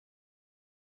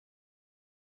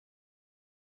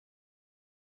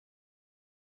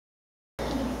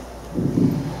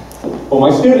Well,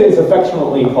 my students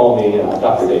affectionately call me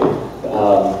Dr. Dave.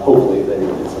 Hopefully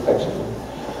it's affectionate.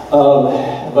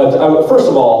 But first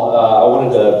of all, I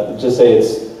wanted to just say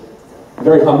it's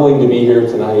very humbling to be here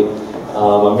tonight.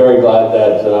 I'm very glad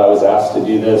that I was asked to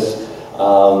do this.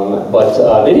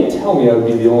 But they didn't tell me I would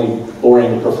be the only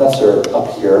boring professor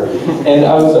up here. And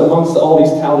I was amongst all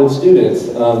these talented students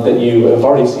that you have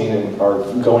already seen and are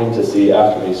going to see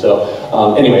after me. So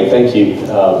anyway, thank you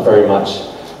very much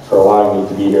for allowing me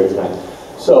to be here tonight.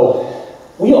 So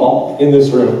we all in this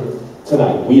room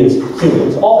tonight, we as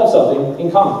humans, all have something in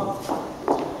common.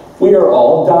 We are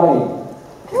all dying.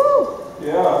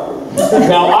 Yeah.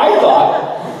 Now I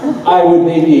thought I would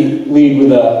maybe lead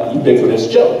with a ubiquitous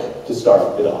joke to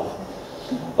start it off.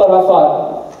 But I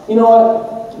thought, you know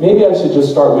what? Maybe I should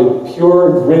just start with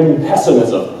pure grim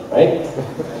pessimism, right?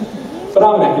 But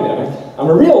I'm an academic. I'm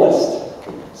a realist.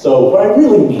 So what I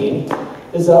really mean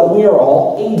is that we are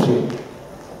all aging.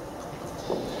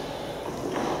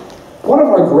 One of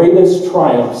our greatest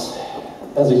triumphs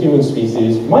as a human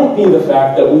species might be the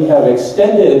fact that we have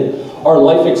extended our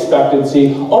life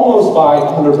expectancy almost by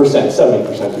 100%,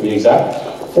 70% to be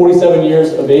exact. 47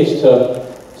 years of age to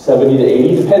 70 to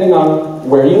 80, depending on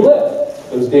where you live.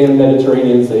 Those damn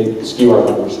Mediterraneans, they skew our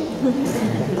numbers.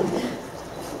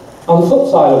 On the flip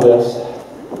side of this,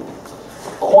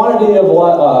 quality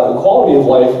of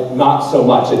life, not so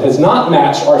much. It has not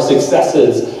matched our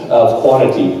successes of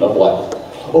quantity of life.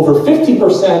 Over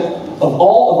 50% of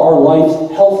all of our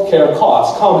life healthcare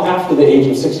costs come after the age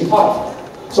of 65.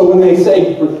 So when they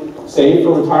say save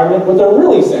for retirement, what they're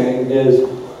really saying is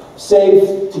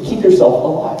save to keep yourself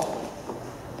alive.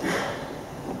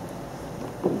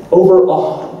 Over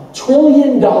 $1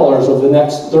 trillion over the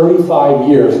next 35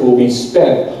 years will be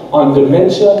spent on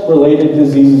dementia-related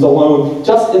diseases alone,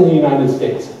 just in the United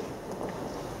States.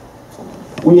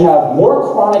 We have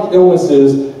more chronic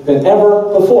illnesses than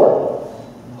ever before.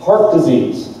 Heart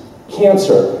disease,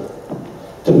 cancer,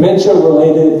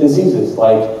 dementia-related diseases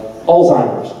like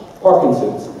Alzheimer's,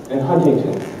 Parkinson's, and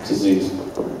Huntington's disease.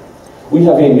 We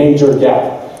have a major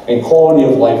gap, and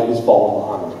quality of life is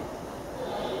falling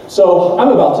behind. So I'm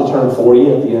about to turn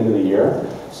 40 at the end of the year.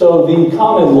 So the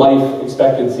common life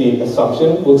expectancy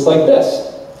assumption looks like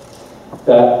this,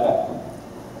 that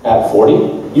at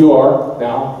 40, you are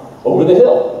now over the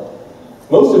hill.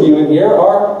 Most of you in here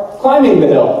are climbing the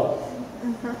hill.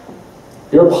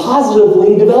 You're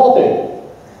positively developing.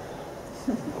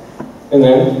 And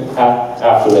then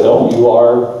after the hill, you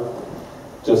are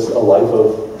just a life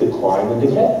of decline and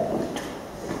decay.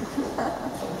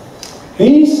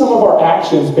 Some of our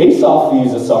actions based off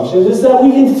these assumptions is that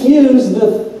we infuse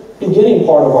the beginning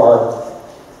part of our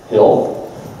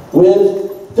hill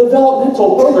with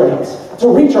developmental programs to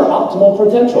reach our optimal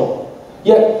potential.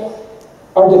 Yet,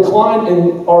 our decline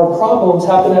and our problems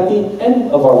happen at the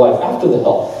end of our life, after the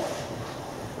hill.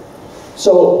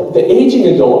 So, the aging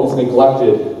adult is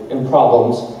neglected and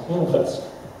problems manifest.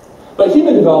 But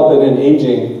human development and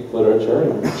aging literature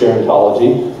and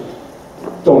gerontology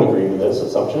don't agree with this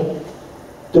assumption.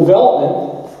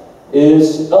 Development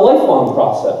is a lifelong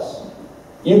process.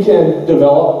 You can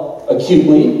develop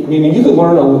acutely, meaning you could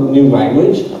learn a new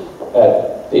language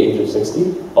at the age of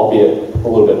 60, albeit a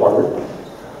little bit harder.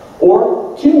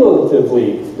 Or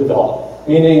cumulatively develop,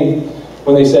 meaning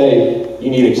when they say you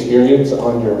need experience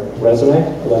on your resume,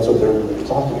 well, that's what they're really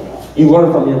talking about. You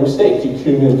learn from your mistakes, you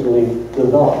cumulatively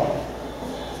develop.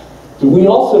 We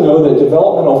also know that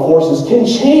developmental forces can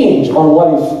change our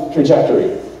life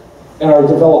trajectory and our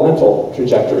developmental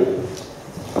trajectory.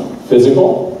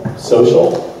 Physical,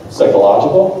 social,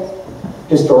 psychological,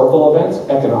 historical events,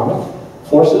 economic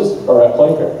forces are at play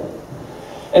here.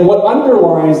 And what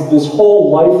underlies this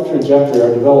whole life trajectory, our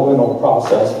developmental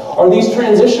process, are these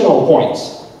transitional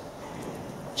points,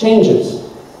 changes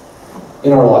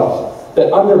in our life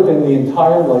that underpin the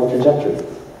entire life trajectory.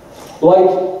 Like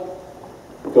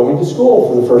going to school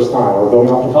for the first time or going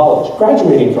off to college,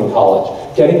 graduating from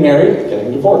college, getting married,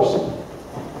 getting divorced,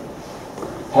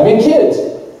 having kids,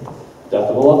 death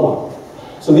of a loved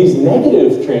one. So these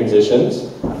negative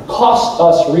transitions cost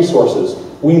us resources.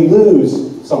 We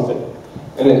lose something,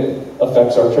 and it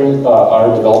affects our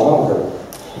developmental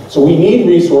curve. So we need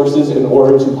resources in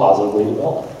order to positively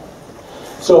develop.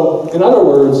 So in other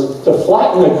words, to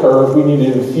flatten the curve, we need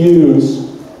to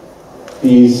infuse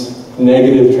these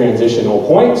negative transitional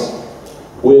points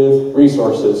with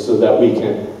resources so that we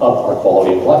can up our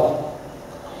quality of life.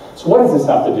 So what does this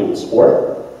have to do with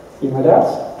sport, you might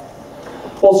ask?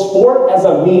 Well, sport as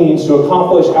a means to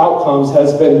accomplish outcomes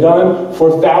has been done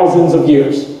for thousands of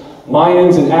years.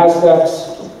 Mayans and Aztecs,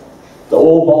 the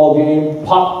old ball game,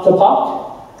 pop to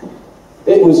pop,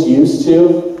 it was used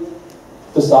to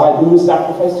decide who is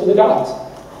sacrificed to the gods.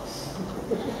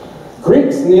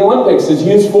 Greeks in the Olympics is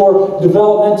used for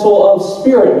developmental of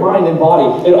spirit, mind, and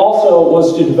body. It also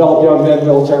was to develop young men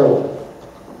militarily.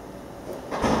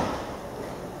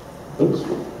 Oops,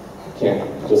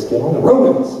 can't just get on the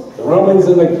Romans. The Romans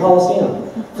in the Colosseum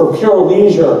for pure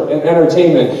leisure and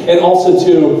entertainment, and also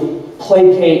to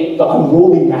placate the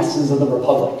unruly masses of the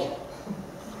Republic.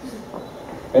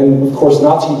 And of course,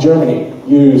 Nazi Germany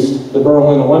used the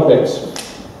Berlin Olympics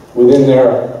within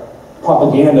their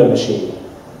propaganda machine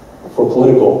for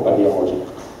political ideology.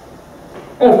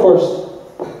 And of course,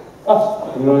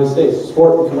 us in the United States,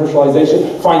 sport and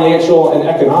commercialization, financial and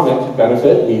economic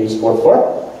benefit we use sport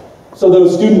for. So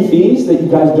those student fees that you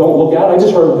guys don't look at, I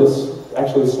just heard this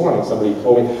actually this morning, somebody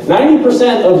told me,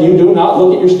 90% of you do not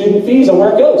look at your student fees and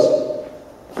where it goes.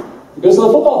 It goes to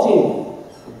the football team.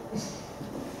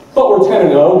 But we're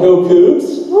 10-0, go Cougs.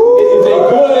 It is a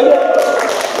good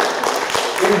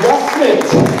investment.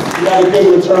 You have a good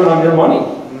return on your money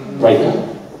right now.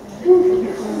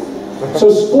 So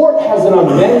sport has an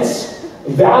immense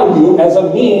value as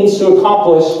a means to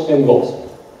accomplish end goals.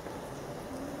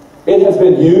 It has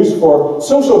been used for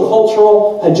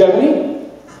social-cultural hegemony,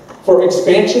 for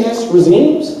expansionist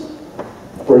regimes,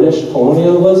 British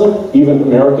colonialism, even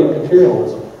American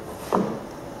imperialism,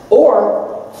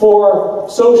 or for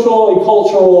social and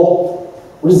cultural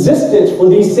resistance for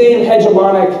these same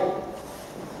hegemonic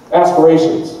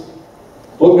aspirations.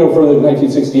 Look no further than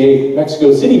 1968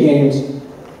 Mexico City Games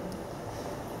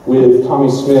with Tommy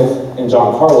Smith and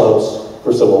John Carlos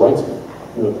for civil rights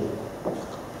movement.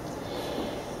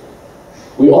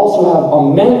 We also have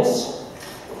immense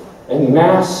and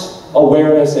mass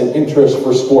awareness and interest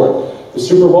for sport. The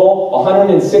Super Bowl,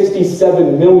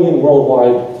 167 million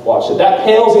worldwide watched it. That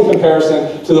pales in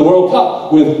comparison to the World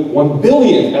Cup, with 1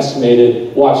 billion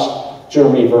estimated watched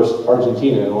Germany versus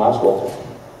Argentina in the last World Cup.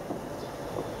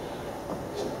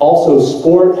 Also,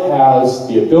 sport has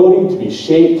the ability to be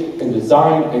shaped and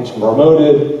designed and to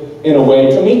promoted in a way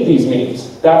to meet these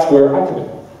needs. That's where I come in.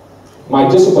 My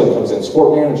discipline comes in,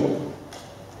 sport management.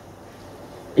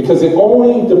 Because it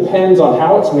only depends on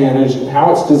how it's managed and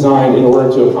how it's designed in order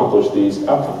to accomplish these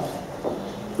outcomes.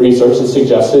 Research has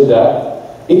suggested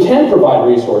that it can provide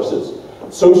resources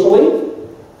socially,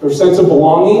 for a sense of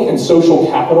belonging and social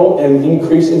capital, and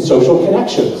increase in social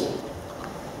connections.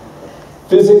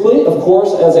 Physically, of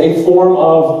course, as a form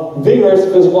of vigorous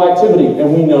physical activity,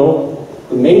 and we know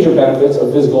the major benefits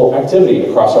of physical activity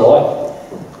across our life.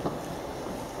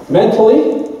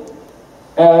 Mentally,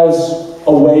 as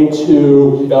a way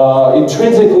to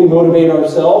intrinsically motivate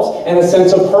ourselves, and a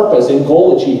sense of purpose and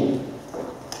goal achievement.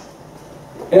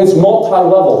 And it's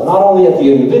multi-level, not only at the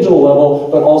individual level,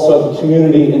 but also at the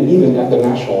community and even at the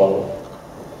national level.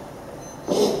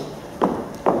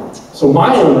 So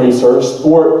my own research,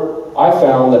 I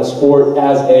found that sport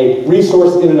as a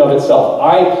resource in and of itself.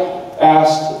 I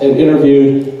asked and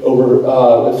interviewed over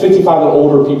 55 and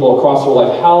older people across their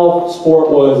life how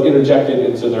sport was interjected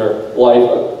into their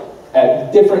life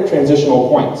at different transitional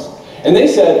points. And they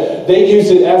said they used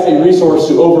it as a resource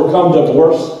to overcome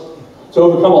divorce, to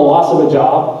overcome a loss of a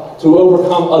job, to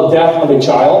overcome a death of a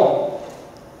child.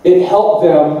 It helped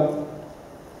them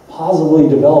positively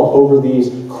develop over these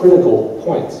critical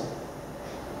points.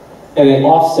 And it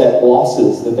offset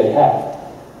losses that they had.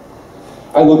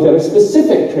 I looked at a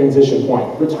specific transition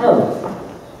point, retirement.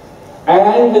 And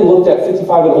I even looked at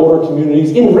 55 and older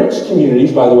communities, enriched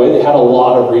communities, by the way, that had a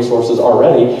lot of resources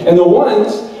already, and the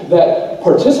ones that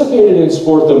participated in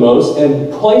sport the most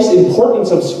and placed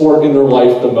importance of sport in their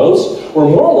life the most were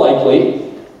more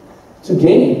likely to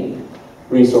gain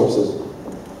resources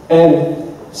and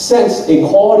sense a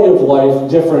quality of life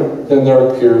different than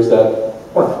their peers that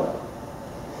weren't.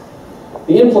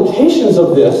 The implications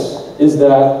of this is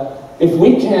that if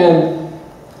we can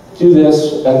do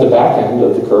this at the back end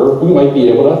of the curve, we might be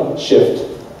able to shift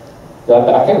that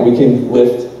back end. We can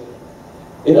lift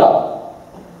it up.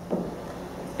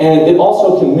 And it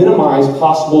also can minimize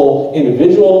possible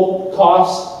individual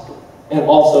costs and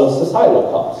also societal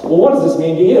costs. Well, what does this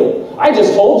mean to you? I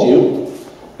just told you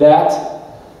that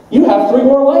you have 3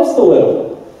 more lives to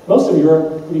live. Most of you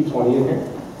are maybe 20 in here,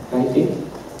 19,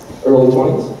 early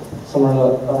 20s, somewhere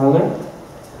around there.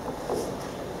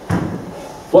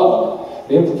 Well,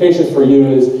 the implications for you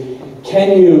is,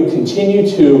 can you continue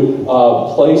to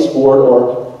play sport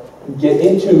or get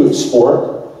into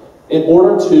sport in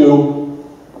order to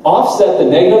offset the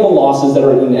negative losses that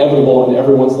are inevitable in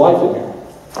everyone's life in here?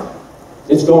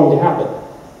 It's going to happen.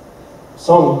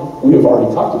 Some we have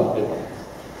already talked about it.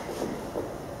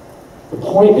 The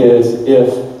point is,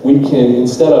 if we can,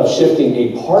 instead of shifting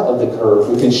a part of the curve,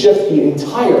 we can shift the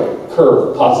entire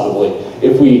curve positively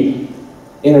if we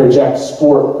interject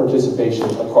sport participation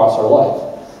across our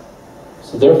life.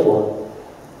 So therefore,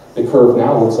 the curve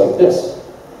now looks like this.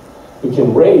 We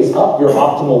can raise up your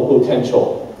optimal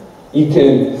potential. You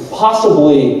can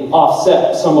possibly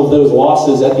offset some of those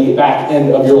losses at the back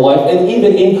end of your life and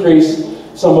even increase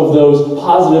some of those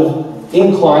positive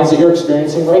inclines that you're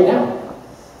experiencing right now.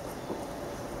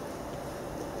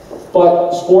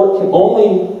 But sport can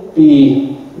only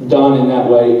be done in that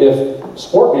way if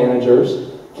sport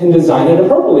managers can design it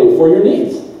appropriately for your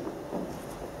needs.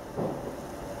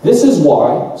 This is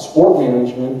why sport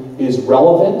management is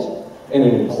relevant and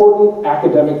an important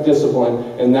academic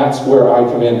discipline, and that's where I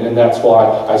come in, and that's why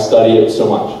I study it so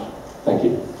much. Thank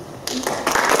you.